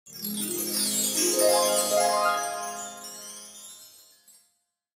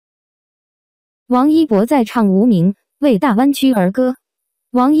王一博再唱无名，为大湾区而歌。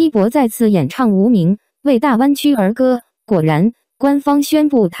王一博再次演唱无名，为大湾区而歌。果然，官方宣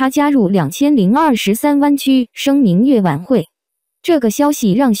布他加入2023湾区声明月晚会。这个消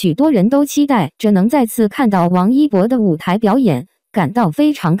息让许多人都期待着能再次看到王一博的舞台表演，感到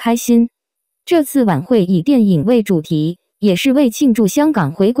非常开心。这次晚会以电影为主题，也是为庆祝香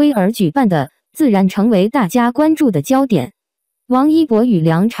港回归而举办的，自然成为大家关注的焦点。王一博与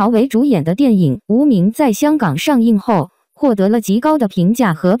梁朝伟主演的电影《无名》在香港上映后，获得了极高的评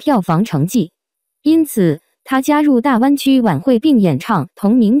价和票房成绩，因此他加入大湾区晚会并演唱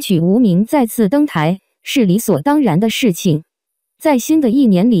同名曲《无名》再次登台，是理所当然的事情。在新的一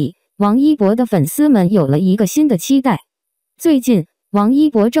年里，王一博的粉丝们有了一个新的期待。最近，王一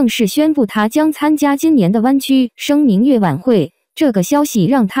博正式宣布他将参加今年的湾区声明月晚会，这个消息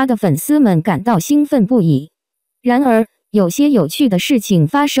让他的粉丝们感到兴奋不已。然而，有些有趣的事情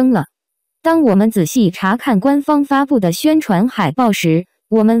发生了。当我们仔细查看官方发布的宣传海报时，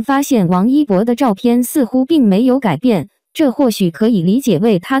我们发现王一博的照片似乎并没有改变，这或许可以理解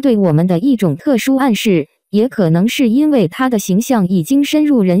为他对我们的一种特殊暗示，也可能是因为他的形象已经深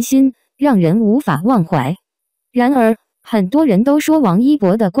入人心，让人无法忘怀。然而，很多人都说王一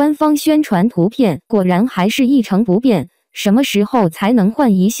博的官方宣传图片果然还是一成不变，什么时候才能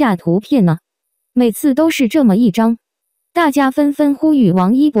换一下图片呢？每次都是这么一张。大家纷纷呼吁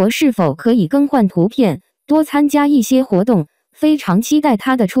王一博是否可以更换图片，多参加一些活动，非常期待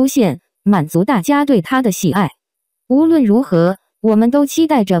他的出现，满足大家对他的喜爱。无论如何，我们都期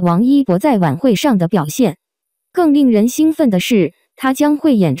待着王一博在晚会上的表现。更令人兴奋的是，他将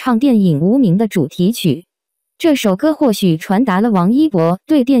会演唱电影《无名》的主题曲。这首歌或许传达了王一博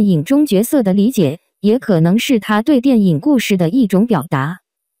对电影中角色的理解，也可能是他对电影故事的一种表达。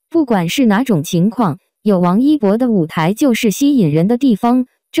不管是哪种情况，有王一博的舞台就是吸引人的地方，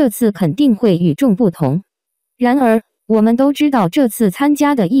这次肯定会与众不同。然而，我们都知道这次参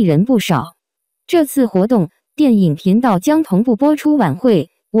加的艺人不少。这次活动，电影频道将同步播出晚会，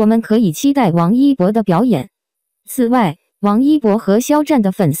我们可以期待王一博的表演。此外，王一博和肖战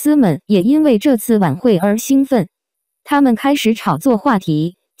的粉丝们也因为这次晚会而兴奋，他们开始炒作话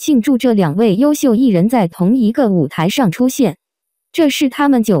题，庆祝这两位优秀艺人在同一个舞台上出现，这是他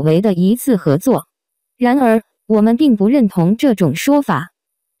们久违的一次合作。然而，我们并不认同这种说法。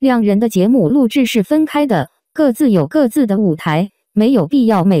两人的节目录制是分开的，各自有各自的舞台，没有必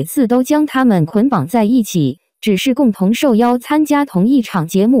要每次都将他们捆绑在一起，只是共同受邀参加同一场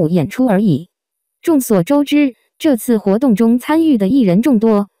节目演出而已。众所周知，这次活动中参与的艺人众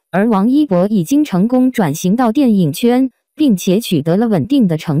多，而王一博已经成功转型到电影圈，并且取得了稳定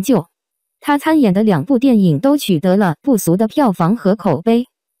的成就。他参演的2部电影都取得了不俗的票房和口碑。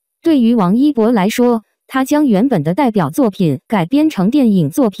对于王一博来说，他将原本的代表作品改编成电影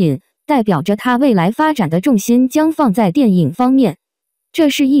作品，代表着他未来发展的重心将放在电影方面。这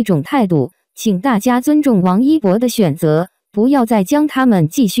是一种态度，请大家尊重王一博的选择，不要再将他们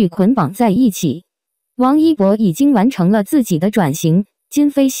继续捆绑在一起。王一博已经完成了自己的转型，今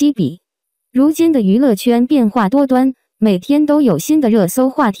非昔比。如今的娱乐圈变化多端，每天都有新的热搜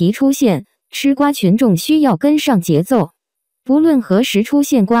话题出现，吃瓜群众需要跟上节奏。不论何时出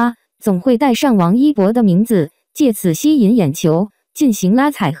现瓜，总会带上王一博的名字，借此吸引眼球，进行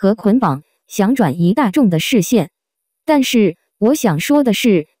拉踩和捆绑，想转移大众的视线。但是，我想说的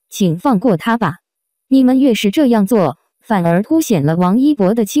是，请放过他吧。你们越是这样做，反而凸显了王一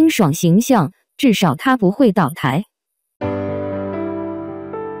博的清爽形象，至少他不会倒台。